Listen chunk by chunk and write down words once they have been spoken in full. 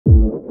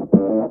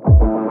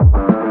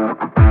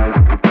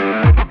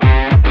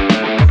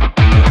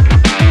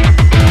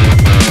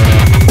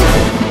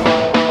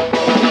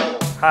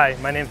Hi,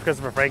 my name is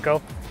Christopher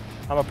Franco.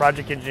 I'm a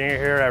project engineer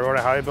here at North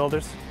Haiwee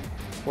Builders,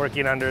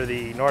 working under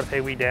the North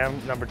Haiwee Dam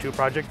No. 2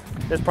 project.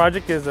 This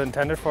project is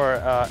intended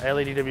for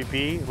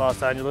LADWP,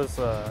 Los Angeles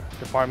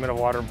Department of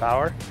Water and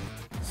Power.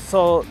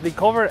 So the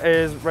culvert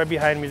is right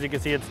behind me. As you can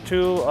see, it's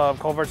two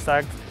culverts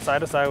stacked side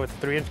to side with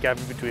a 3-inch gap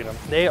in between them.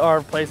 They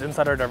are placed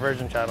inside our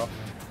diversion channel.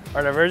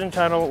 Our diversion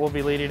channel will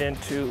be leading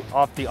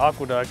off the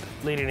aqueduct,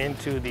 leading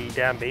into the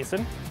dam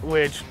basin,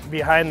 which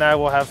behind that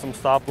will have some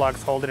stop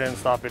blocks holding it and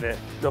stopping it.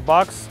 The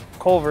box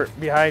culvert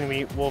behind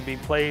me will be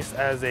placed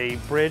as a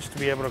bridge to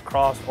be able to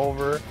cross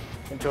over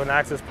into an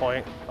access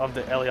point of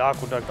the LA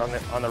Aqueduct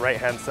on the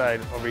right-hand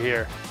side over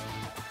here.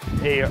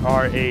 They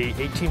are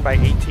 18 by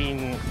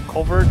 18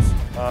 culverts,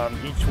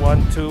 each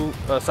one two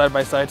side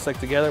by side stuck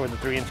together with a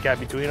 3-inch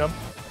gap between them.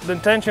 The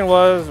intention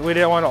was we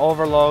didn't want to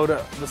overload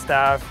the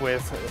staff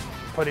with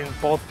putting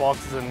both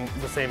boxes in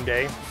the same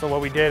day. So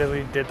what we did is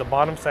we did the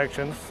bottom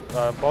sections,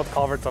 both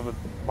culverts of the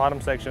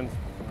bottom sections,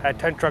 had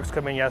 10 trucks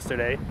coming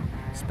yesterday,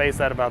 spaced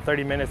at about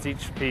 30 minutes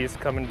each piece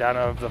coming down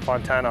of the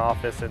Fontana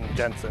office in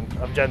Jensen.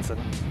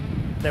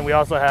 Then we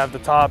also have the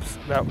tops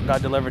that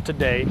got delivered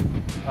today,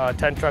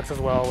 10 trucks as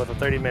well with a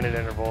 30-minute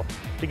interval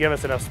to give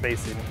us enough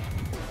spacing.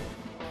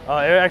 It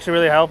actually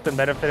really helped and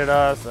benefited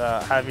us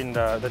having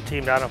the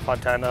team down in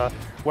Fontana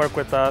work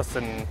with us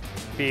and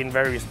being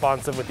very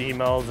responsive with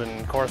emails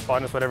and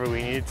correspondence, whatever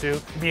we needed to.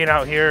 Being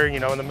out here,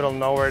 in the middle of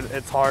nowhere,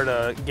 it's hard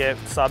to get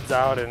subs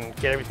out and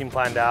get everything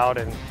planned out.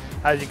 And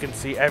as you can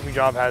see, every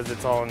job has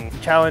its own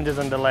challenges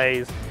and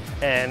delays.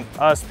 And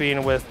us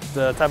being with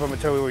the type of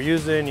material we were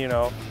using,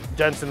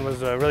 Jensen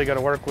was really good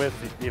to work with.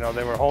 They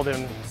were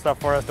holding stuff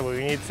for us that we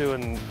need to,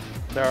 and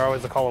they're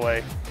always a call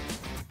away.